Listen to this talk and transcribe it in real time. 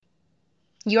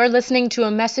You're listening to a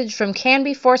message from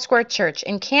Canby Foursquare Church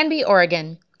in Canby,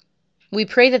 Oregon. We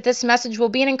pray that this message will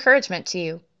be an encouragement to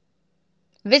you.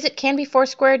 Visit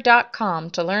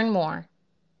canbyfoursquare.com to learn more.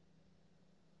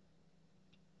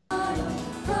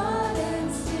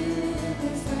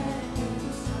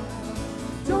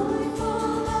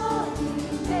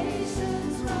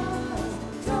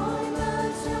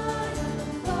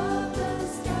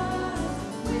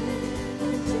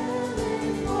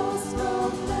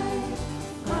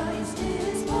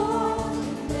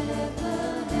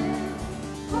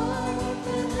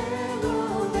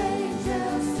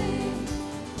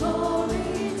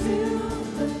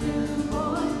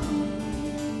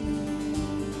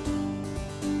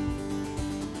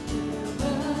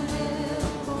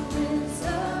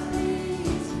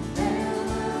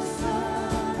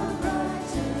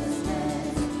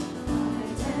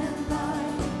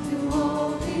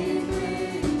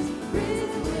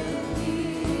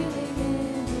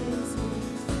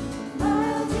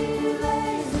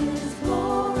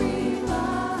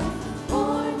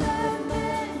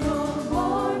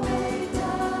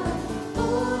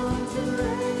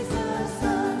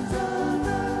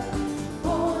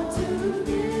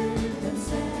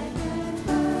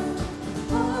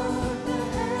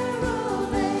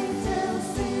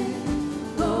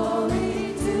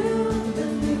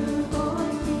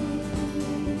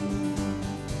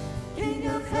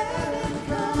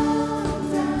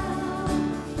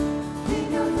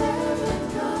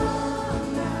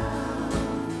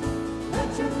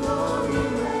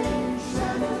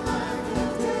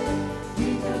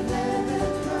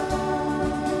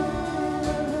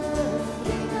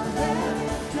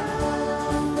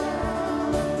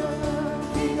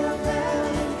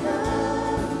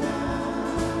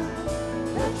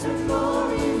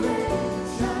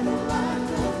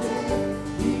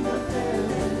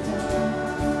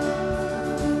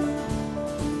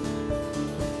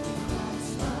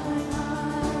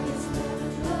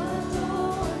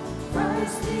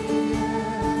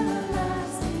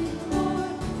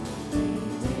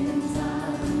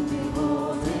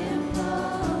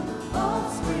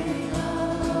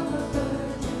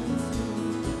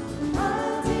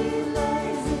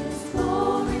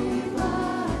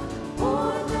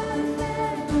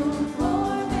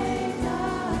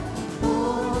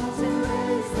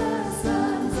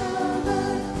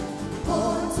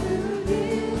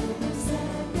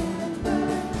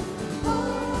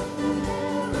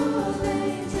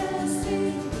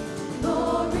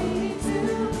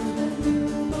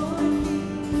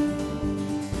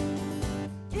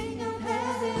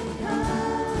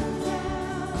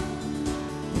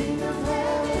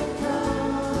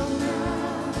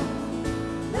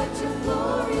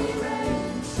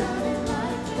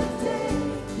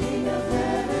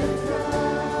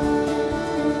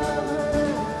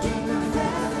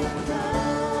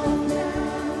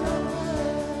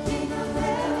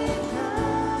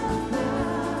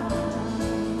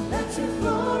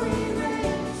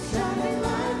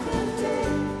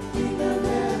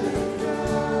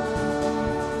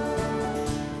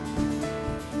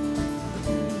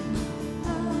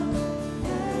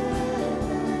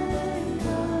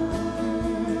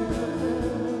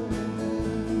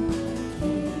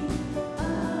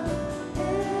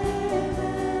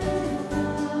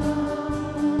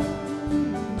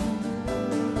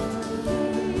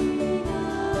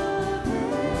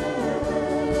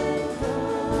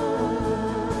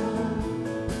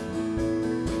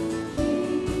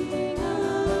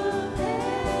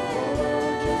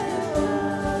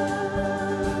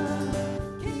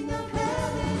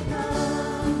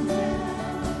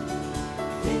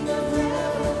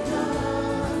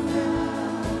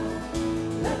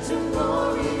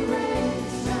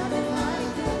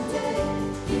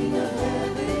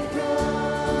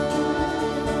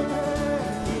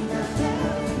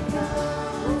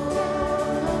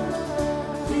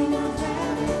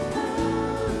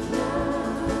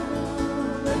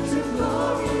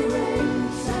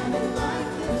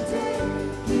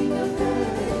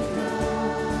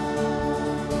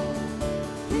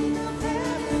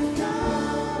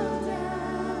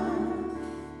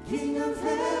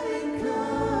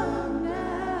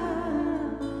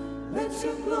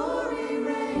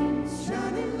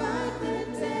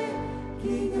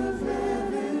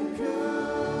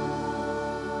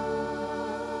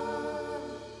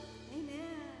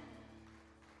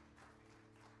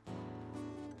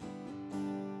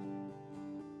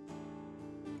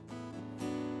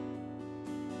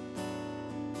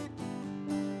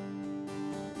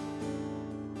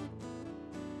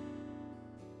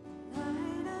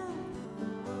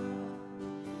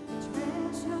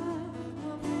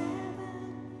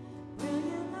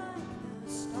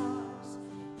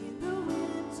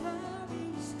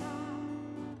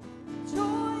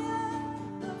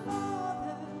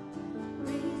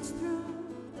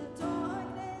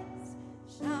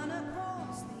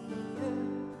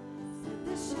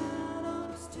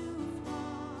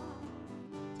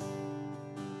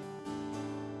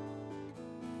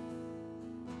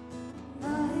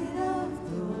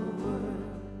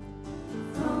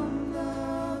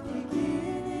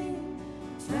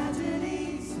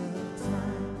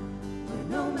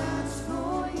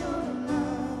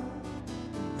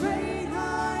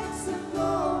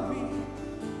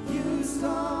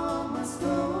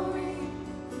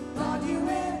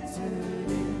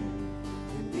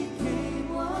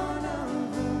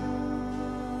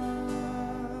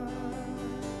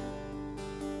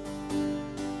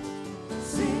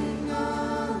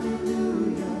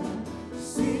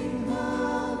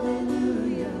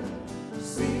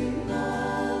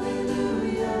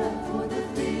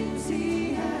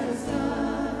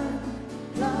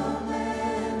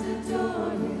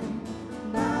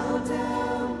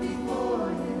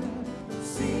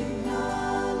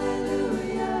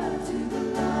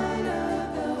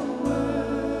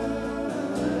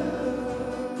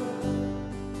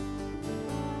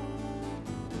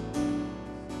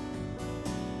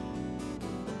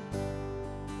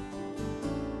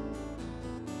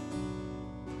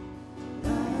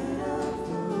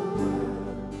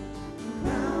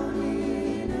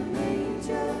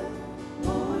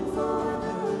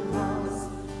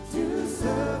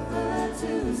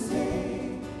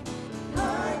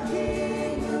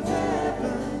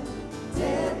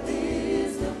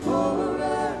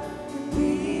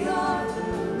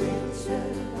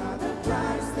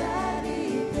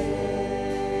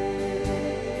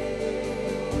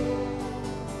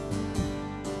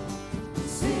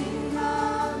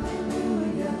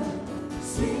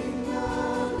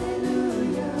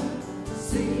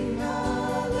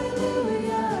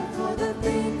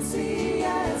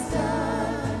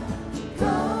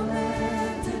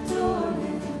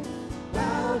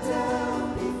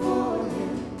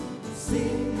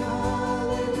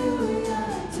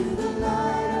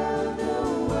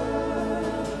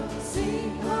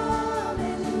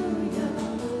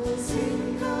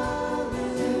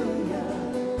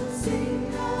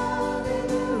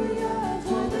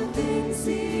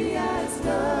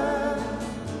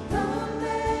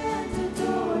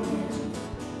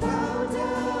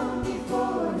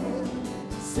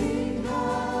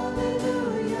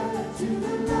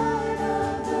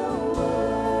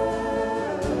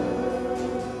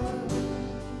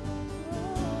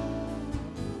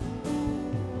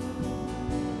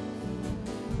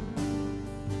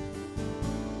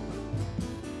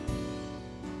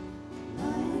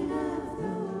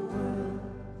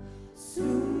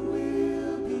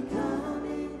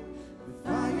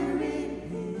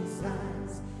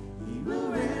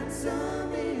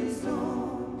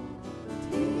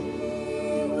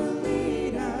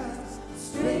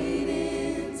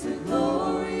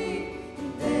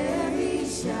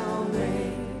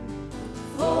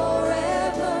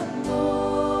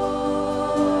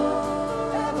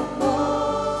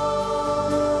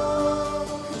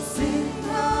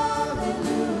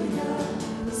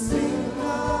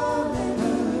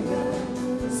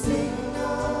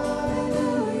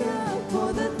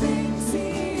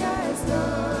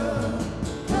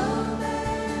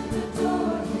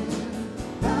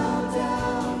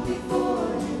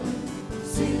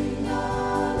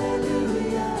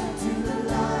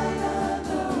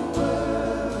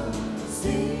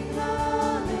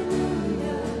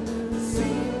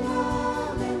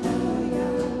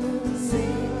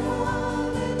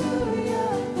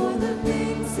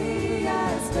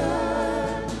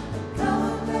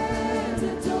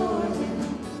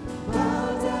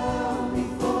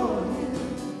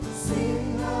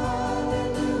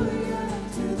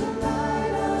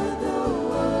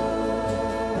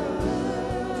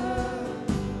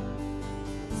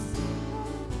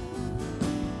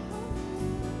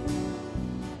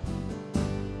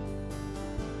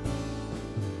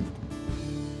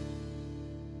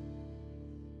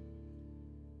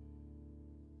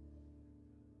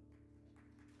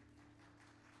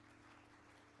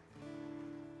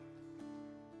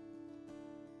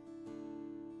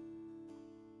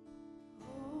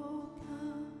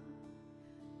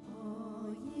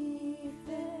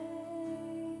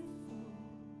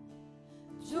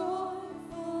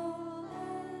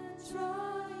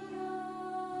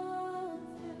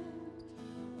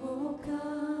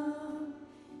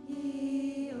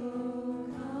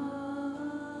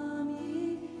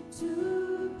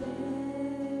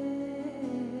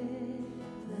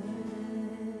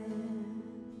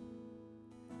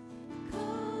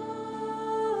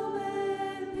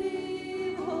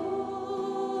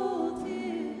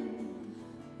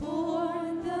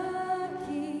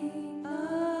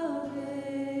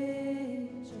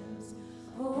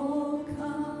 Oh,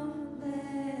 come,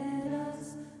 let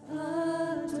us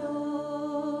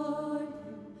adore.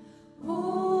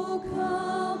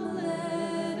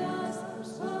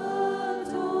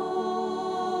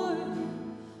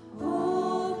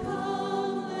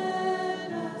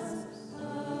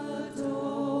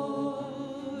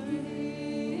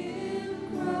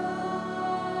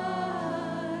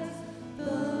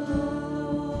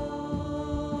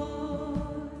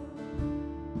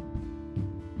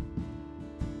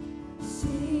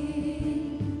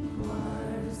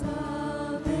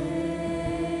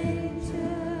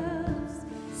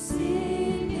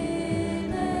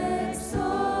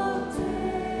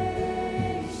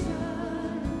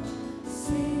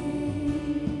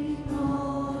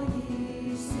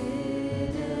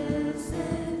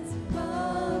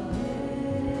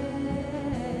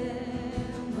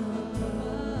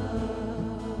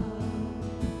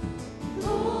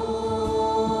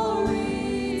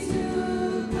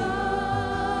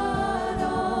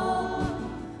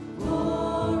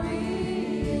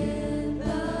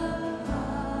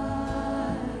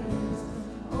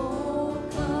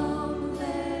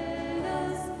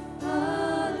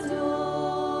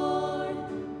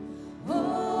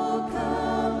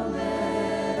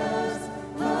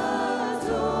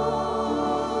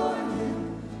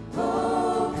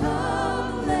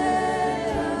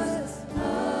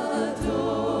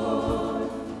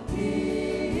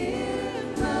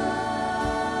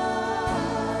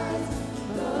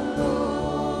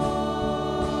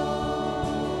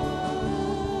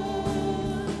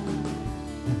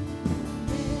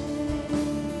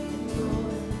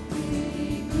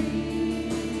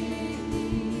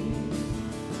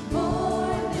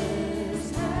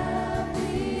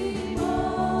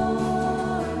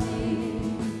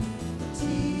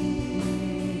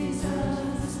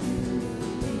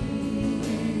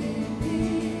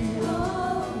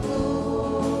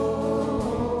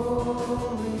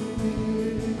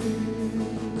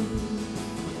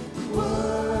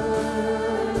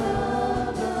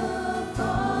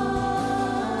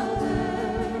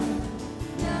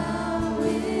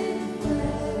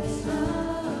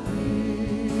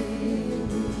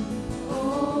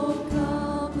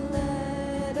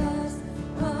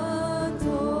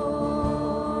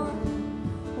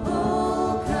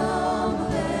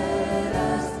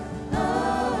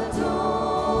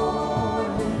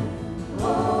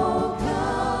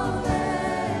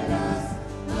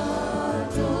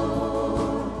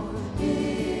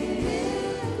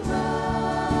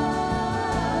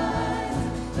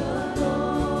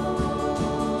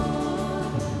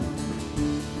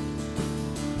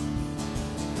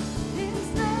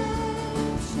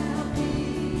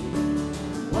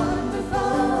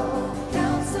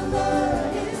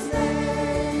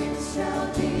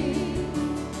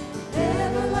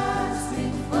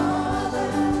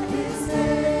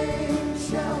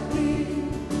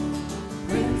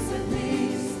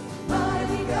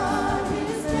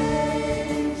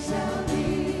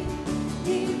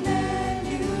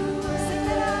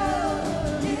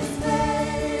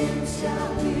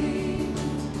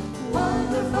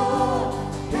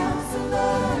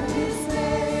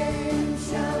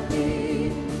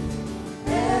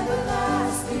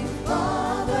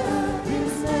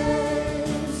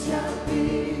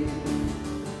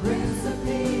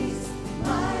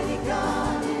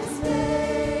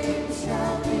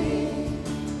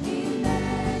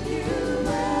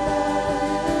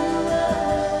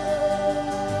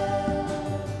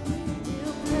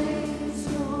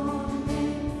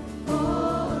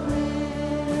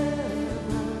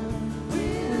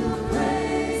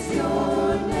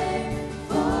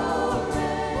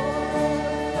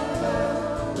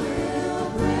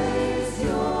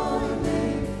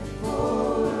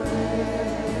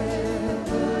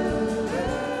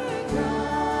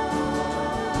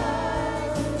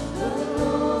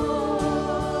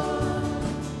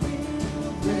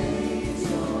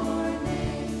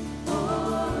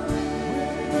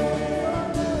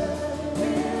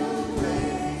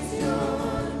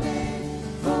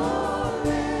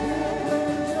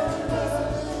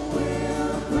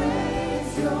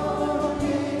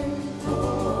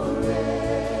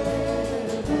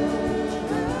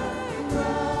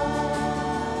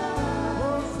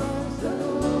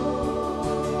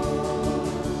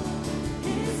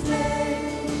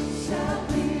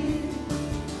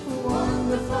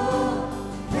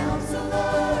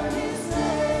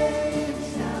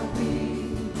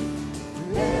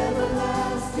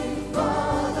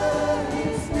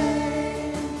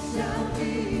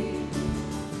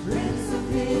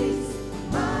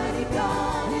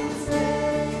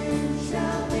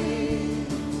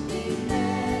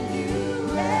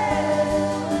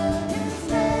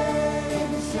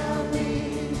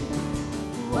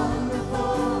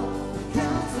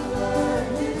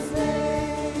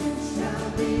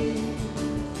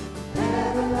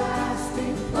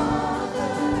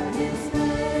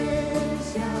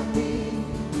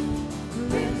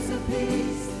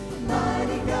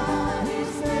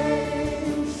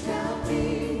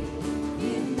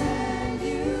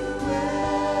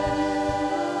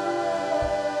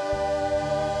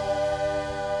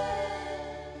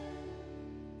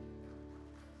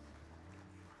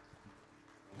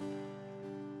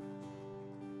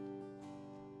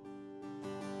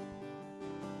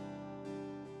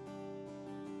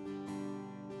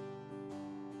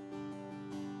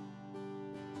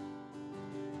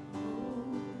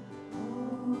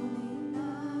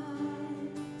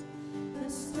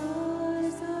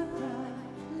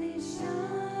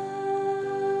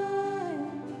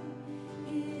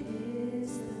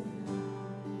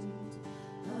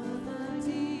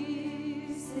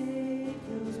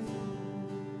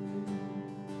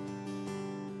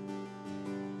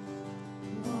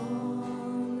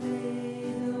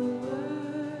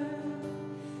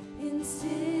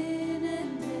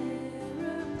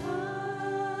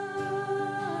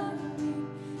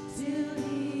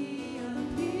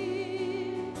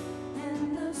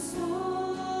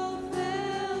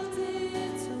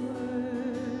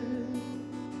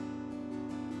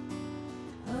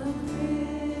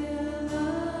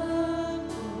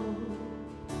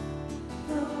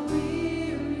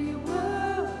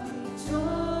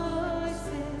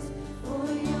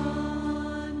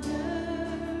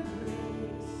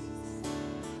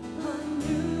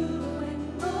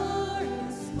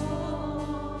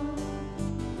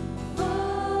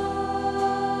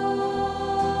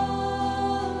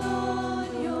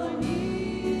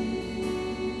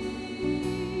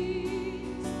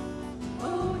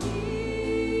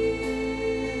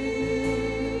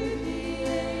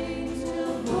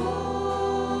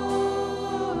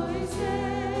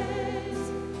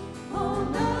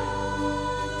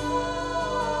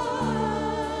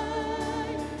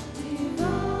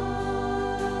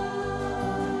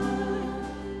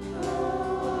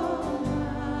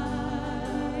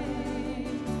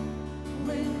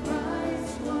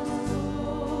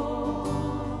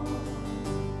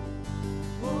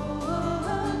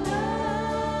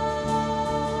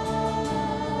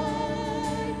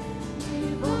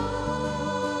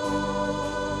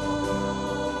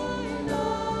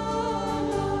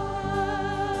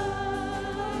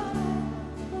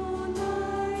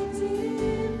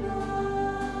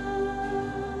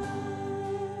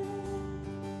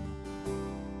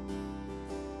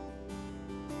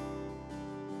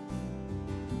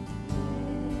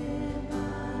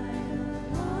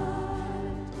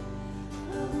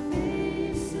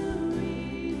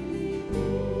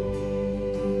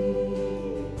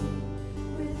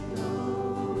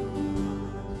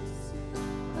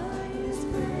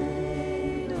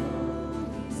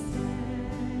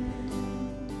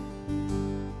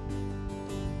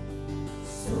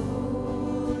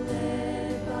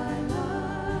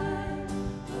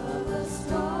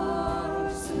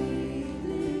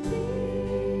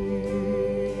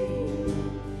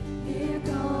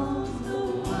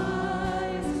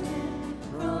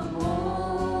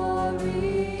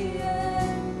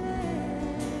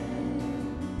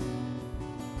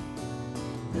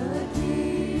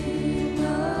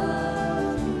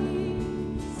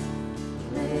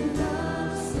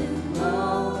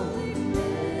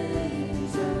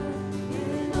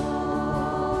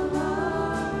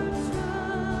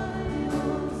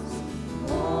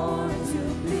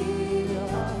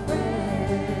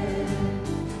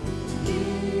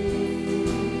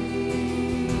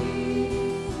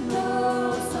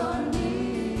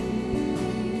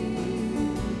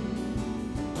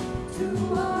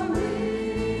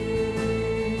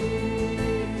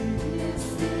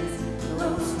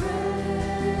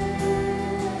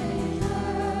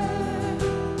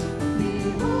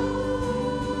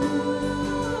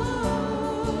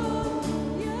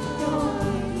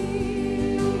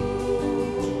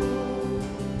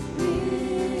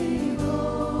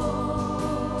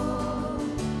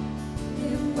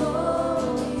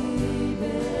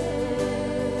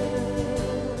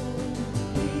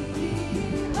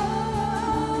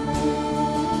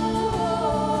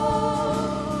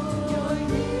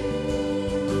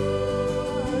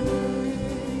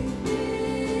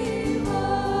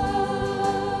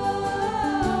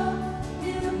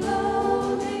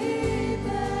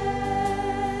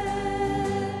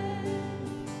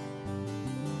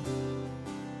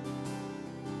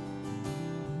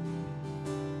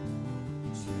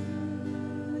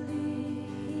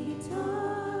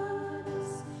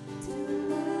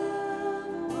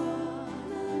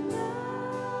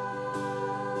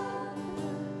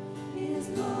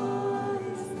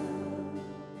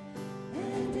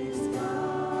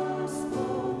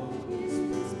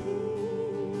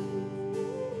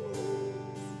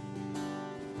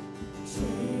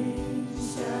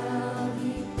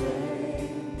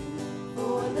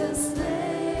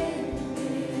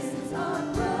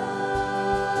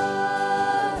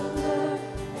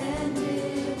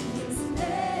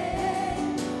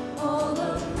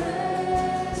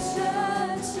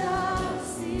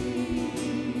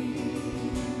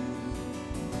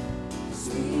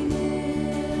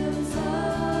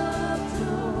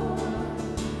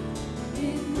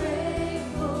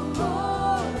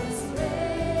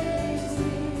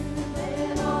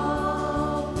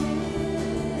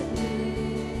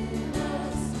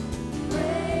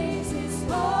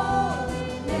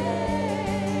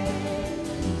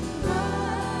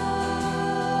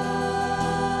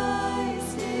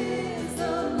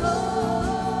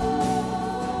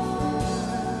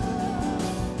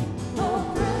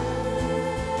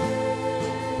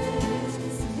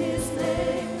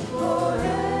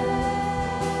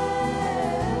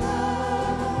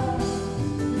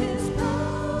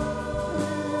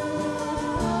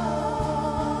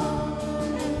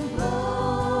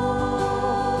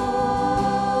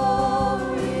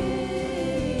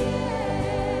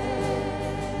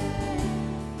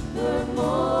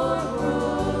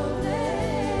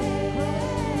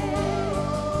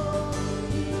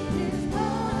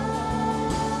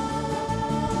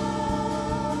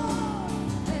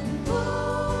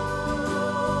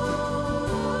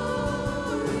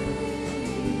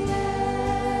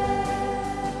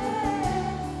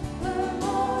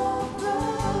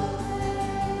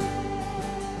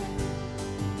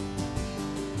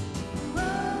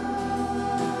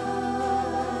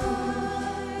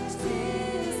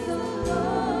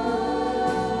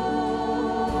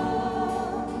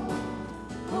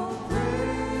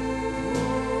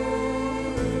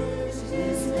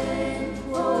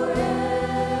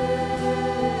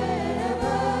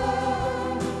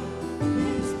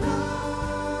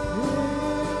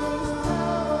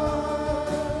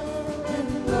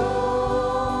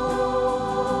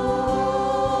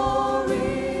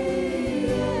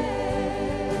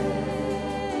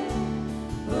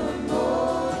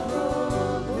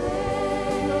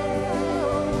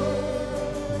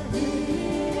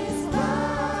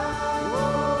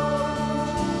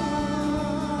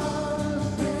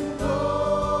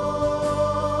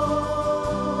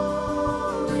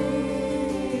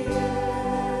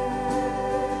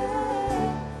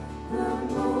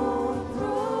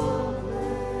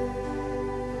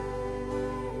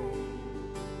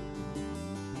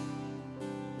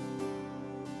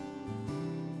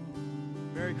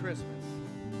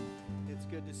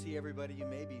 see everybody. You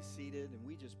may be seated, and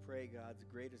we just pray God's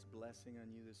greatest blessing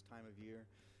on you this time of year,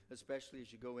 especially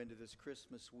as you go into this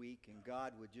Christmas week, and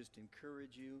God would just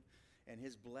encourage you, and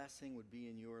His blessing would be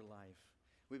in your life.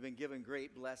 We've been given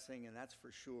great blessing, and that's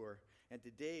for sure. And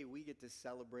today we get to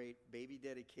celebrate baby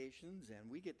dedications, and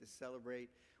we get to celebrate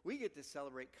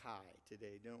Kai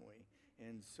today, don't we?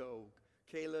 And so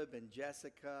Caleb and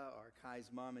Jessica are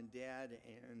Kai's mom and dad,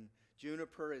 and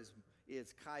Juniper is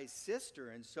Kai's sister.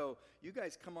 And so you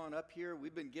guys come on up here.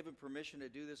 We've been given permission to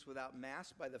do this without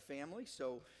masks by the family,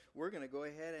 so we're going to go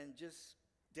ahead and just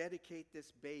dedicate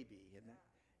this baby.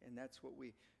 And that's what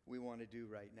we want to do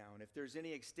right now. And if there's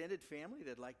any extended family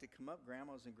that'd like to come up,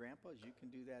 grandmas and grandpas, you can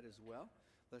do that as well.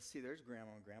 Let's see, there's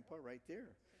grandma and grandpa right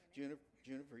there.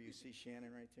 Juniper, you see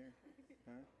Shannon right there?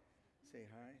 Huh? Say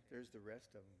hi. There's the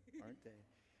rest of them, aren't they?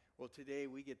 Well, today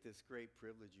we get this great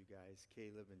privilege, you guys,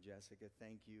 Caleb and Jessica.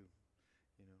 Thank you,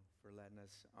 for letting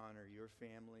us honor your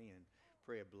family and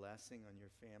pray a blessing on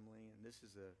your family. And this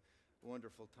is a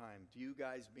wonderful time. To you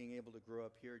guys being able to grow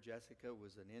up here, Jessica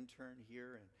was an intern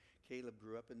here, and Caleb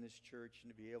grew up in this church,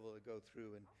 and to be able to go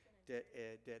through and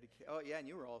dedicate. Oh, yeah, and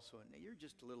you were also you're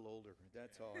just a little older.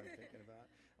 That's all I'm thinking about.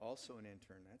 Also an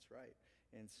intern, that's right.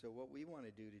 And so what we want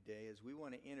to do today is we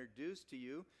want to introduce to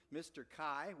you Mr.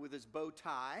 Kai with his bow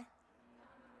tie.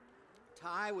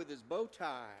 Ty with his bow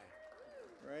tie.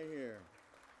 Right here.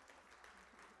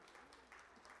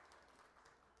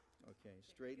 Okay,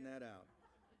 straighten that out.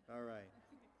 All right.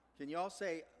 Can you all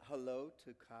say hello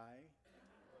to Kai?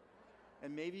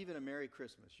 And maybe even a Merry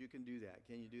Christmas. You can do that.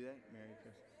 Can you do that? Merry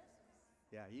Christmas.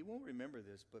 Yeah, he won't remember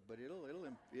this, but it'll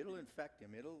infect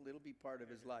him. It'll be part of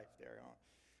his life there. Huh?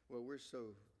 Well, we're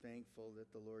so thankful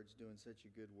that the Lord's doing such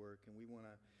a good work, and we want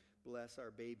to bless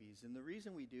our babies. And the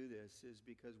reason we do this is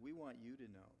because we want you to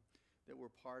know that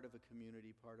we're part of a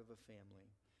community, part of a family,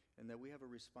 and that we have a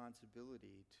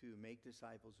responsibility to make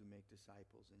disciples who make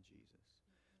disciples in Jesus.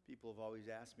 People have always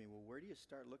asked me, well, where do you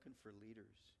start looking for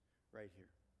leaders? Right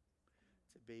here.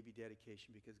 It's a baby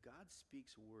dedication because God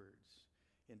speaks words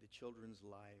into children's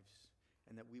lives,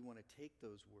 and that we want to take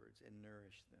those words and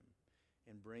nourish them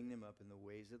and bring them up in the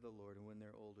ways of the Lord, and when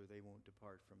they're older, they won't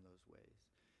depart from those ways.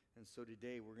 And so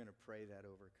today we're going to pray that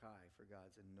over Kai for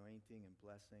God's anointing and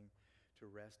blessing to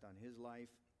rest on his life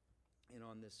and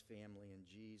on this family in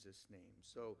Jesus' name.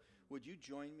 So would you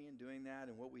join me in doing that?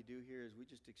 And what we do here is we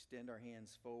just extend our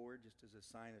hands forward just as a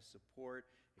sign of support,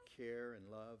 care, and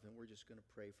love, and we're just going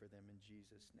to pray for them in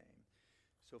Jesus' name.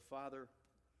 So Father,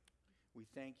 we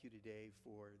thank you today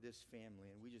for this family,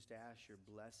 and we just ask your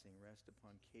blessing rest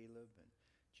upon Caleb and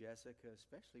Jessica,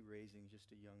 especially raising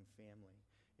just a young family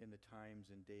in the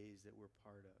times and days that we're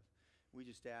part of. We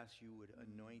just ask you would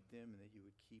anoint them and that you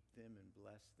would keep them and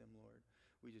bless them, Lord.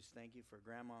 We just thank you for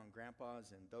grandma and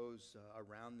grandpas and those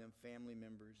around them, family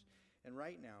members. And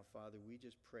right now, Father, we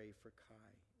just pray for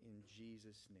Kai in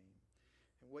Jesus' name.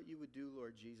 And what you would do,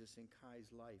 Lord Jesus, in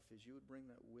Kai's life is you would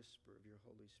bring that whisper of your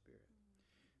Holy Spirit,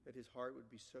 that his heart would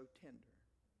be so tender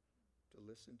to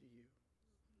listen to you,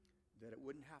 that it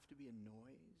wouldn't have to be a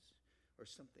noise or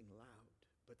something loud,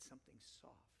 but something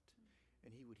soft.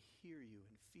 And he would hear you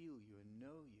and feel you and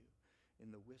know you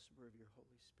in the whisper of your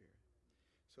Holy Spirit.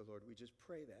 So, Lord, we just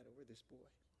pray that over this boy.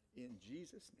 In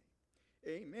Jesus'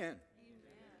 name, amen. Amen.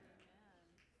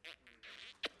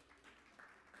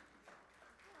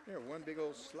 There, one big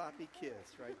old sloppy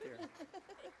kiss right there.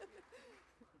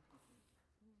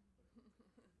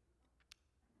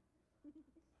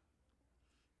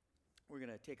 We're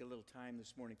going to take a little time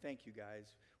this morning. Thank you,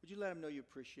 guys. Would you let them know you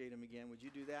appreciate them again? Would you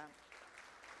do that?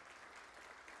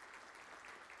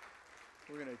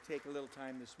 We're going to take a little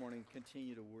time this morning and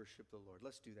continue to worship the Lord.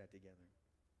 Let's do that together.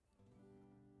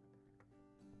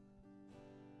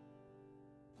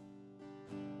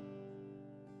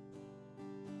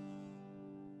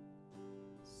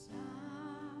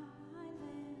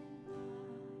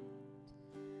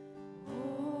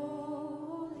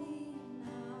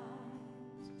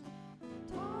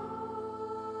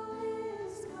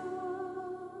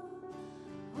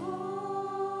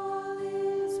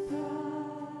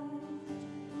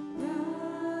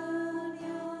 Round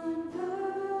yon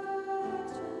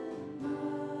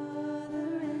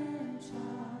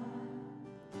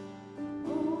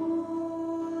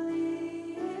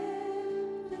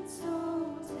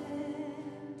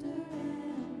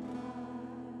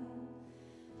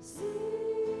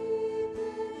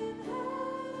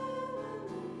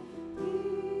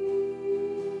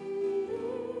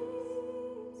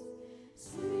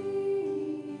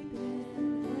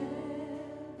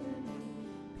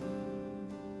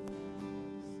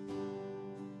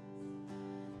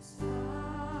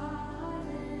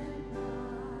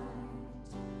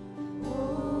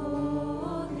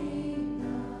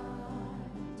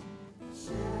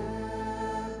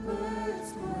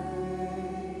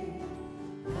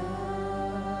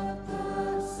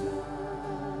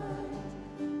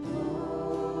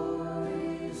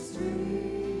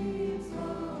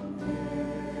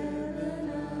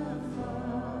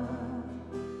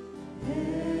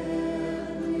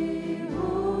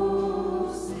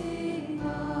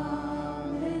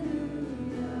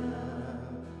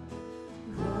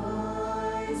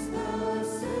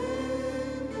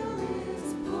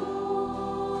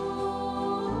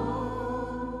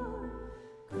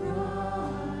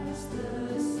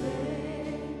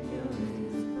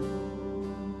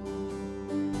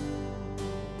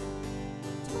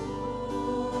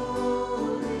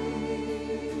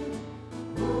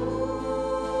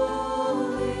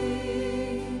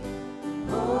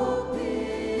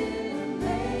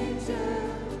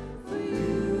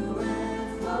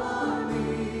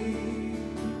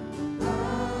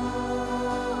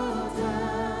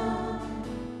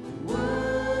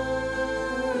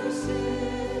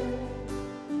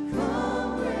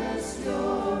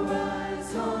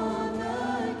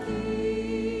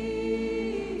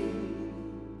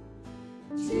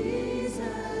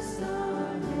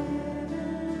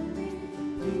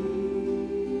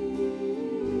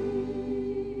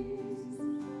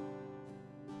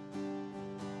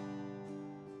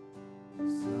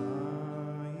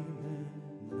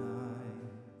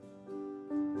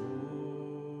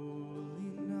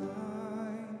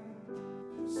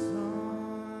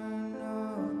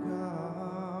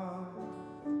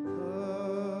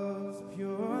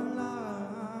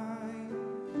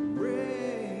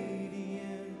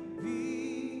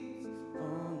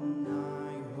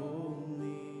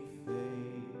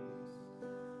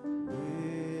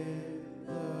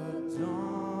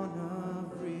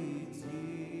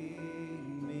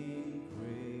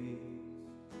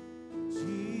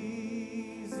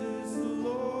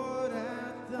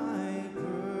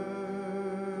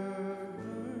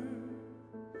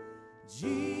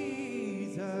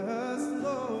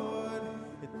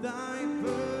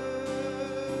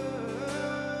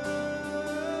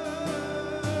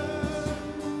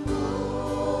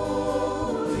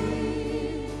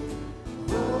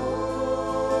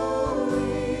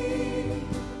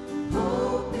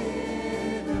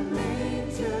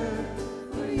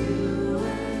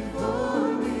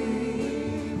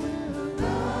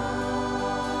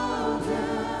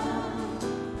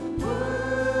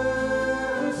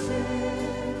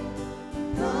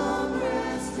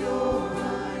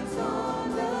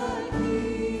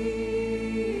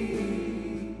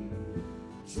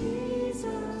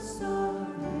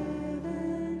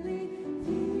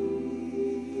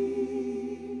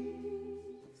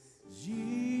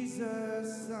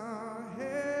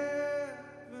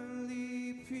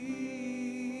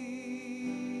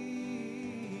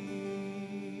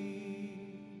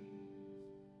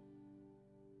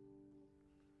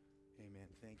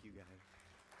Thank you, guys.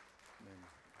 Amen.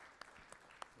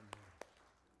 Amen.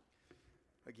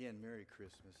 Again, Merry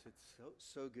Christmas. It's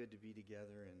so good to be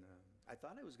together. And I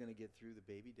thought I was going to get through the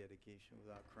baby dedication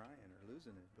without crying or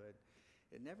losing it, but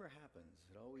it never happens.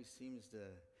 It always seems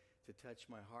to touch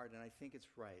my heart, and I think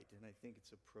it's right, and I think it's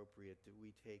appropriate that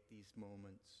we take these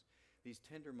moments, these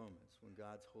tender moments when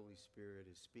God's Holy Spirit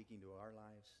is speaking to our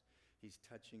lives. He's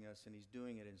touching us, and he's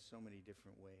doing it in so many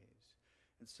different ways.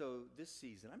 And so this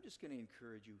season, I'm just going to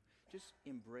encourage you, just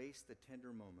embrace the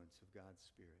tender moments of God's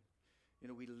Spirit. You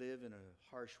know, we live in a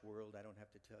harsh world. I don't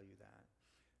have to tell you that.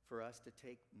 For us to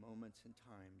take moments in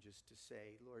time just to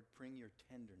say, Lord, bring your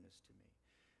tenderness to me,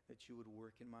 that you would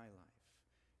work in my life,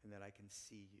 and that I can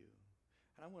see you.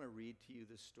 And I want to read to you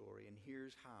this story, and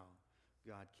here's how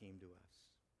God came to us.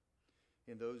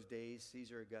 In those days,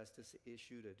 Caesar Augustus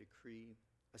issued a decree.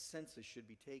 A census should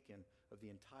be taken of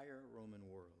the entire Roman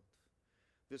world.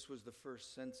 This was the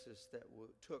first census that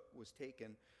was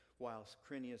taken while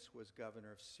Quirinius was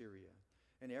governor of Syria,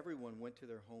 and everyone went to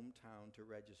their hometown to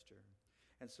register.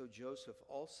 And so Joseph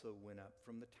also went up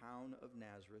from the town of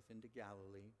Nazareth into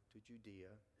Galilee to Judea,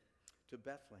 to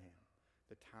Bethlehem,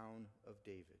 the town of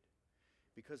David,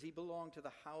 because he belonged to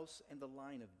the house and the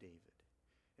line of David.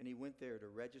 And he went there to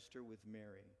register with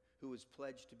Mary, who was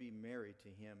pledged to be married to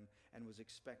him and was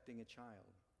expecting a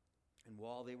child. And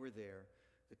while they were there,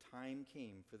 the time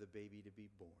came for the baby to be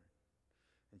born.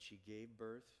 And she gave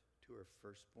birth to her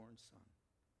firstborn son.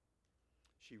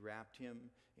 She wrapped him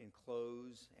in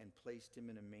clothes and placed him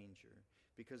in a manger,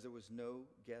 because there was no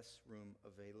guest room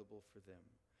available for them.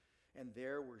 And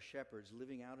there were shepherds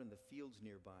living out in the fields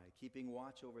nearby, keeping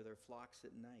watch over their flocks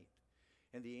at night.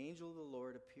 And the angel of the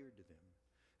Lord appeared to them,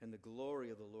 and the glory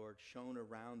of the Lord shone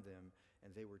around them,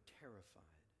 and they were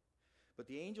terrified. But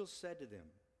the angel said to them,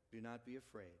 "Do not be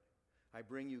afraid. I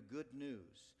bring you good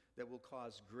news that will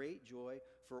cause great joy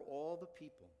for all the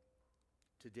people.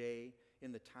 Today,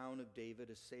 in the town of David,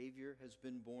 a Savior has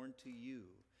been born to you.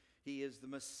 He is the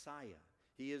Messiah.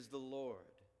 He is the Lord.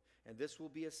 And this will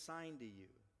be a sign to you.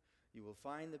 You will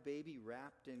find the baby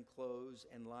wrapped in clothes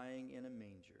and lying in a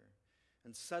manger."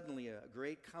 And suddenly a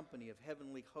great company of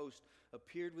heavenly hosts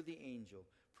appeared with the angel,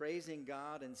 praising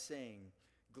God and saying,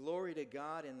 "Glory to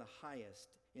God in the highest,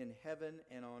 in heaven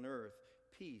and on earth,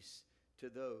 peace to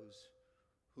those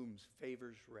whose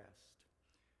favors rest."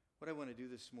 What I want to do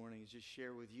this morning is just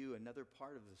share with you another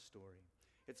part of the story.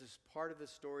 It's a part of the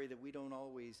story that we don't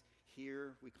always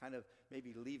hear. We kind of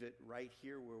maybe leave it right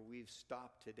here where we've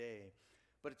stopped today.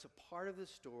 But it's a part of the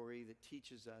story that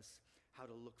teaches us how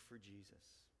to look for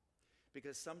Jesus.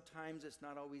 Because sometimes it's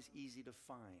not always easy to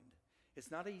find. It's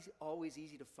not always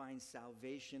easy to find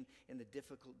salvation in the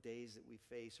difficult days that we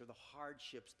face or the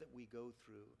hardships that we go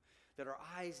through. That our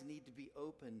eyes need to be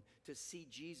open to see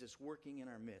Jesus working in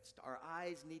our midst. Our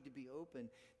eyes need to be open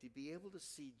to be able to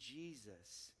see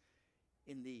Jesus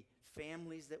in the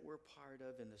families that we're part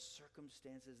of, in the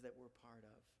circumstances that we're part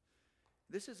of.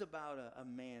 This is about a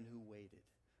man who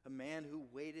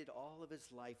waited all of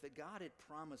his life, that God had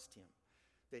promised him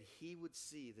that he would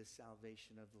see the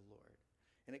salvation of the Lord.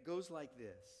 And it goes like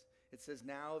this. It says,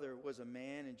 "Now there was a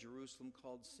man in Jerusalem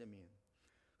called Simeon,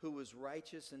 who was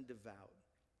righteous and devout.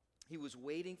 He was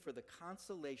waiting for the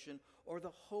consolation or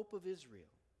the hope of Israel,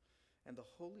 and the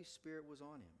Holy Spirit was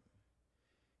on him.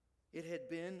 It had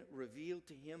been revealed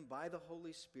to him by the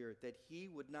Holy Spirit that he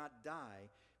would not die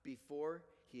before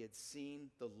he had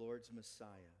seen the Lord's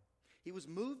Messiah. He was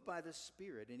moved by the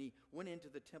Spirit, and he went into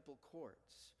the temple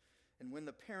courts. And when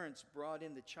the parents brought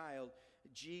in the child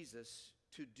Jesus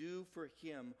to do for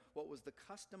him what was the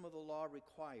custom of the law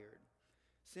required,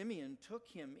 Simeon took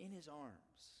him in his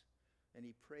arms, and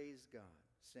he praised God,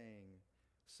 saying,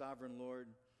 'Sovereign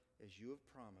Lord, as you have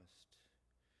promised,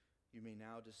 you may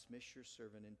now dismiss your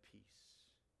servant in peace.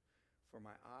 For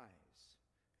my eyes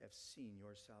have seen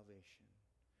your salvation,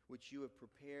 which you have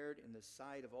prepared in the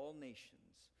sight of all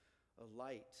nations, a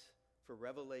light for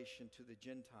revelation to the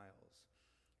Gentiles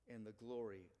and the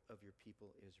glory of your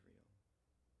people Israel.'"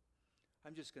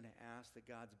 I'm just going to ask that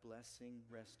God's blessing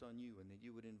rest on you, and that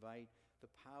you would invite the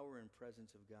power and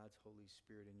presence of God's Holy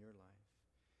Spirit in your life.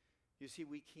 You see,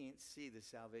 we can't see the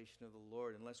salvation of the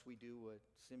Lord unless we do what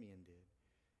Simeon did,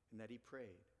 and that he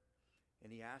prayed.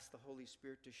 And he asked the Holy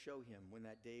Spirit to show him when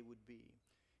that day would be.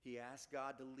 He asked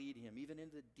God to lead him, even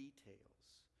in the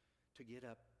details, to get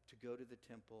up, to go to the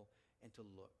temple, and to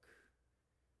look.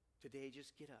 Today,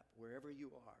 just get up wherever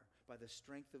you are by the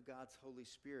strength of God's Holy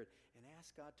Spirit and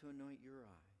ask God to anoint your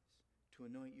eyes, to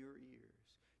anoint your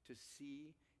ears, to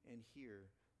see and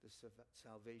hear the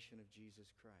salvation of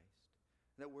Jesus Christ.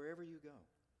 That wherever you go,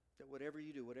 that whatever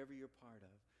you do, whatever you're part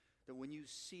of, That when you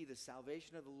see the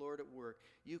salvation of the Lord at work,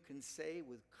 you can say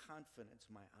with confidence,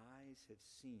 my eyes have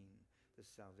seen the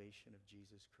salvation of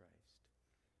Jesus Christ.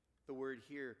 The word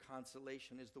here,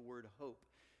 consolation, is the word hope.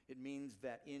 It means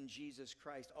that in Jesus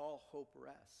Christ, all hope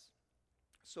rests.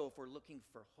 So if we're looking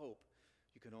for hope,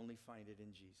 you can only find it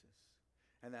in Jesus.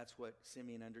 And that's what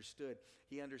Simeon understood.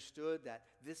 He understood that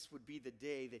this would be the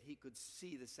day that he could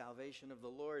see the salvation of the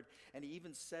Lord. And he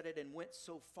even said it and went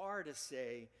so far to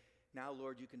say, now,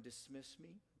 Lord, you can dismiss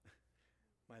me.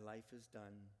 My life is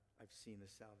done. I've seen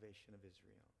the salvation of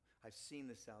Israel. I've seen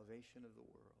the salvation of the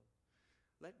world.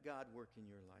 Let God work in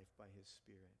your life by his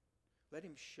Spirit. Let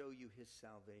him show you his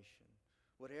salvation.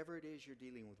 Whatever it is you're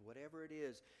dealing with, whatever it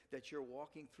is that you're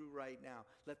walking through right now,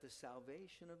 let the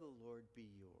salvation of the Lord be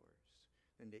yours,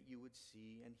 and that you would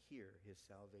see and hear his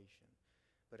salvation.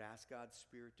 But ask God's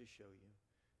Spirit to show you.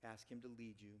 Ask him to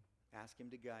lead you. Ask him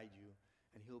to guide you,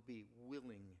 and he'll be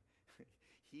willing.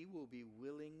 He will be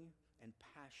willing and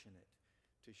passionate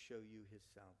to show you his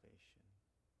salvation.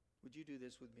 Would you do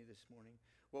this with me this morning?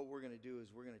 What we're going to do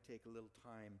is we're going to take a little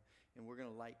time and we're going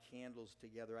to light candles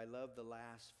together. I love the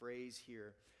last phrase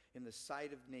here. In the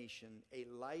sight of nation, a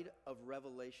light of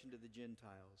revelation to the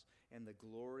Gentiles and the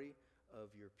glory of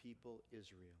your people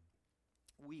Israel.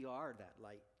 We are that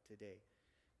light today.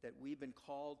 That we've been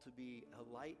called to be a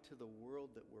light to the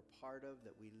world that we're part of,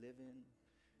 that we live in.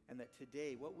 And that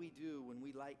today, what we do when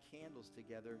we light candles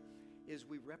together is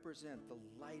we represent the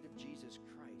light of Jesus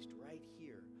Christ right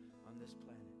here on this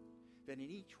planet. That in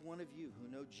each one of you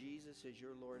who know Jesus as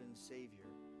your Lord and Savior,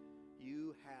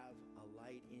 you have a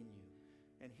light in you.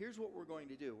 And here's what we're going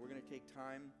to do. We're going to take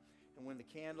time, and when the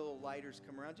candle lighters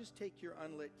come around, just take your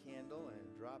unlit candle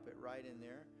and drop it right in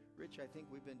there. Rich, I think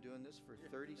we've been doing this for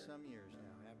 30-some years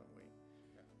now, haven't we?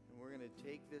 And we're going to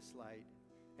take this light,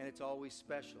 and it's always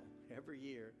special. Every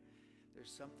year,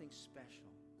 there's something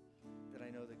special that I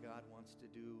know that God wants to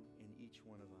do in each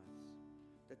one of us.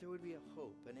 That there would be a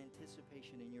hope, an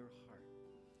anticipation in your heart,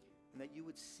 and that you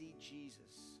would see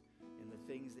Jesus in the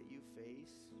things that you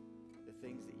face, the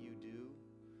things that you do,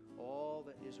 all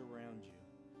that is around you.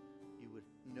 You would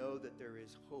know that there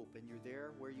is hope, and you're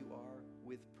there where you are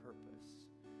with purpose,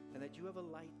 and that you have a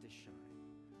light to shine,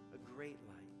 a great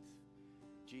light.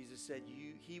 Jesus said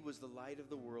he was the light of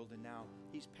the world, and now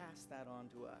he's passed that on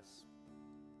to us.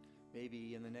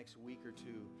 Maybe in the next week or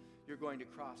two, you're going to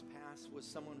cross paths with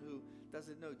someone who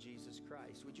doesn't know Jesus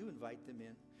Christ. Would you invite them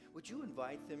in? Would you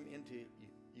invite them into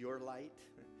your light,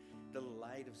 the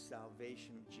light of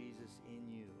salvation of Jesus in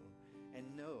you? And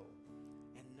know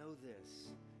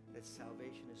this, that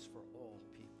salvation is for all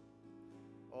people.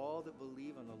 All that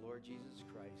believe on the Lord Jesus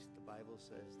Christ, the Bible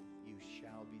says, you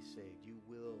shall be saved. You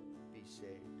will be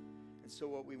saved. And so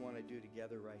what we want to do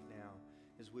together right now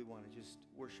is we want to just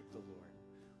worship the Lord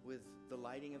with the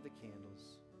lighting of the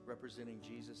candles, representing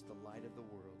Jesus, the light of the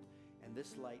world. And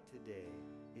this light today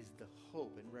is the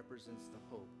hope and represents the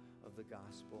hope of the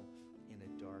gospel in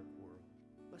a dark world.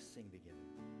 Let's sing together.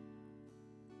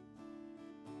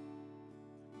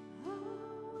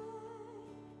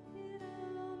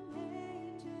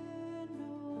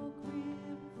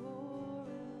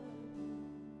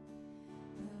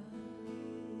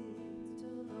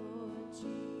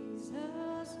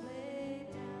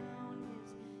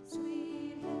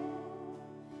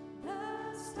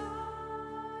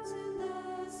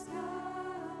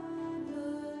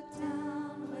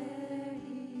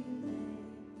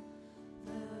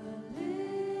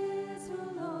 Live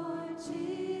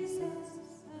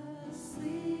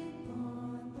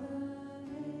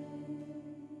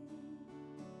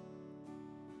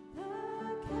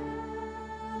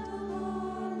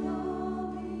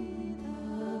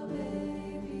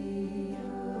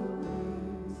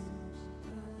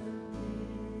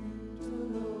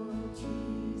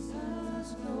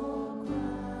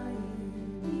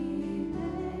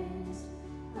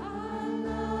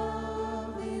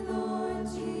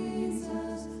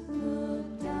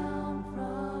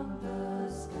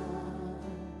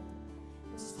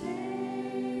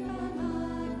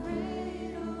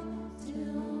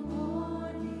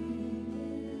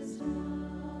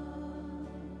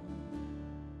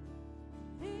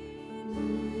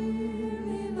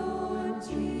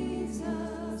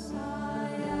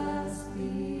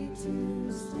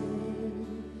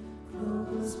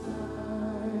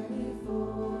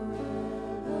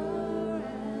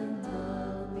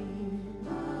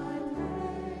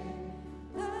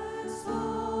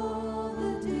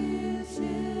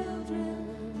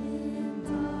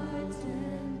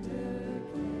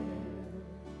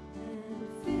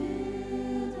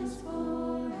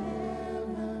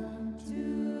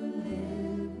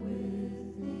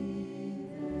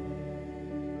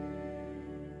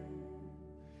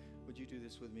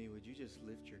just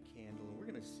lift your candle? And we're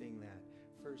going to sing that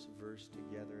first verse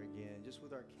together again, just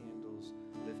with our candles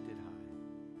lifted high.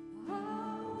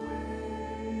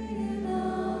 Away in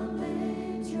a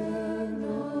manger,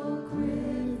 no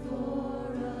crib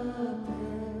for a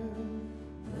bed,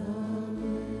 the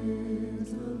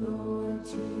little Lord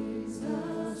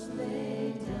Jesus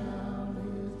laid down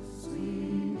his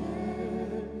sweet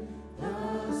head.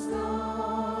 The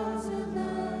stars in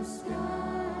the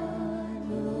sky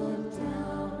looked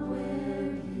down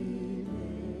where he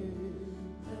lay.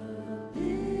 The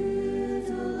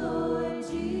little Lord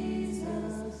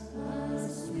Jesus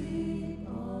asleep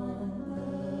on the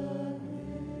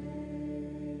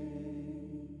hay.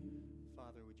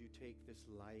 Father, would you take this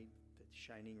light that's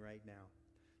shining right now,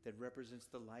 that represents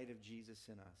the light of Jesus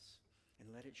in us, and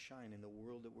let it shine in the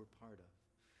world that we're part of.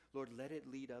 Lord, let it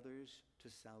lead others to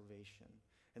salvation,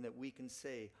 and that we can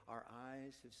say, our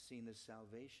eyes have seen the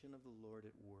salvation of the Lord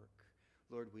at work.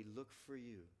 Lord, we look for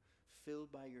you,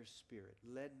 filled by your Spirit,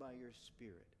 led by your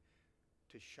Spirit,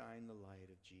 to shine the light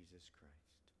of Jesus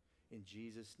Christ. In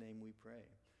Jesus' name we pray.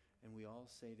 And we all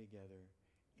say together,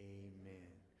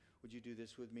 amen. Would you do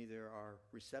this with me? There are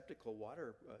receptacle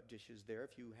water dishes there.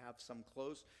 If you have some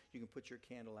close, you can put your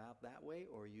candle out that way,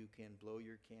 or you can blow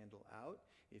your candle out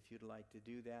if you'd like to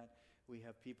do that. We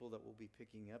have people that will be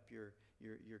picking up your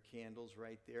candles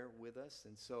right there with us.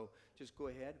 And so just go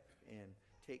ahead and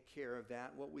take care of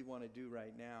that. What we want to do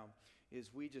right now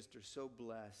is we just are so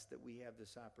blessed that we have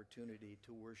this opportunity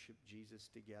to worship Jesus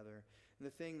together. And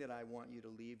the thing that I want you to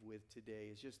leave with today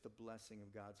is just the blessing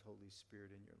of God's Holy Spirit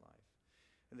in your life.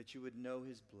 And that you would know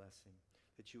his blessing,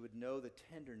 that you would know the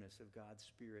tenderness of God's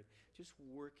Spirit just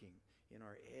working in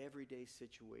our everyday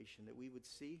situation, that we would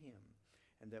see him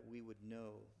and that we would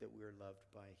know that we're loved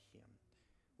by him.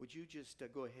 Would you just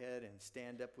go ahead and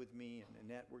stand up with me? And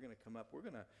Annette, we're going to come up. We're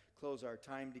going to close our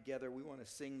time together. We want to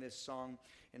sing this song.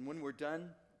 And when we're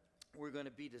done, we're going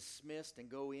to be dismissed and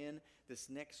go in this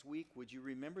next week. Would you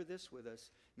remember this with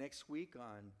us? Next week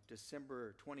on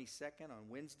December 22nd, on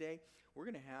Wednesday, we're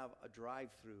going to have a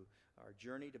drive-through, our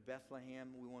journey to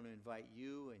Bethlehem. We want to invite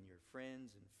you and your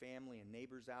friends and family and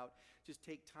neighbors out. Just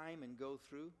take time and go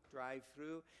through, drive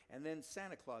through. And then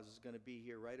Santa Claus is going to be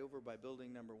here right over by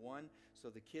building number 1. So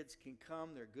the kids can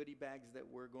come. There are goodie bags that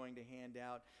we're going to hand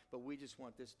out. But we just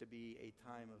want this to be a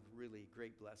time of really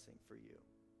great blessing for you.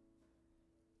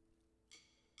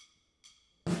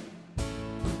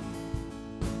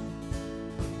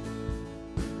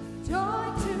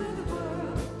 Joy to the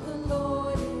world, the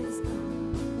Lord is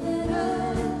come. Let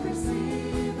earth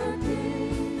receive her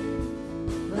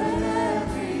King. Let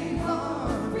every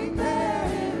heart prepare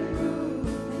him room.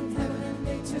 And heaven and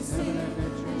nature sing,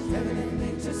 and heaven and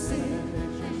nature sing.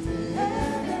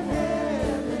 Heaven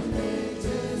and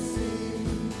nature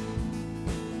sing.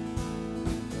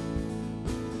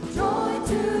 Joy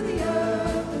to the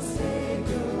earth, the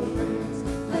Savior brings.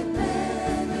 Let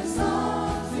men with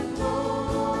songs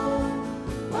implore.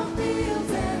 From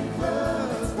fields and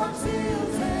floods, from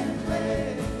fields and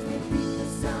plains, repeat the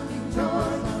sounding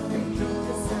joy, repeat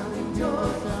the sounding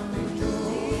joy,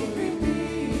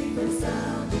 repeat the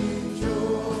sounding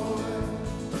joy.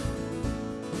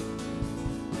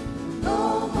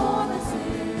 No more the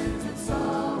sins and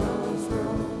sorrows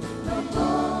grow, no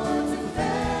thorns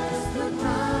infest the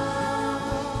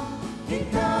crown. He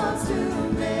comes to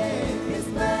make his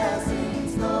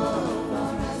blessings known, for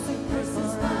as the curse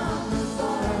is found,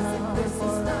 for as the curse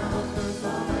is found,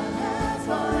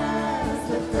 for as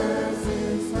the curse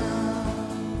is found.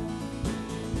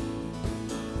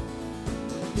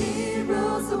 He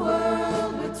rules the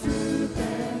world with truth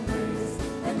and grace,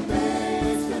 and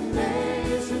makes the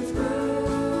nations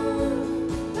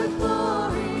prove the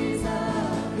glories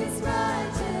of his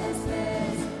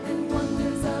righteousness, and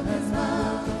wonders of his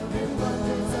love, and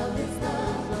wonders of his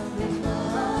love, and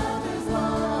wonders of his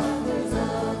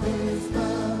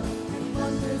love, and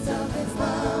wonders of his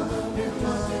love, and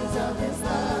wonders of his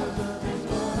love, and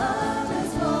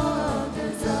wonders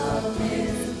of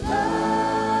his love.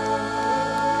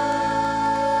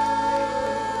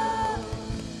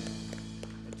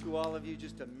 And to all of you,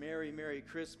 just a Merry, Merry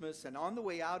Christmas. And on the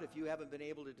way out, if you haven't been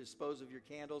able to dispose of your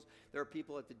candles, there are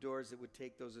people at the doors that would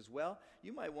take those as well.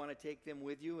 You might want to take them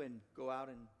with you and go out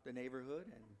in the neighborhood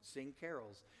and sing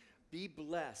carols. Be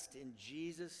blessed. In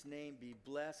Jesus' name, be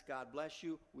blessed. God bless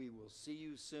you. We will see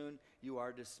you soon. You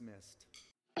are dismissed.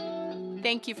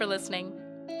 Thank you for listening.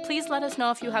 Please let us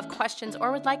know if you have questions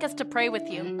or would like us to pray with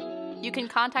you. You can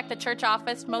contact the church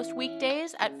office most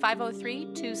weekdays at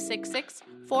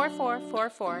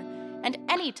 503-266-4444 and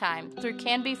anytime through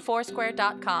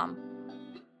canbyfoursquare.com.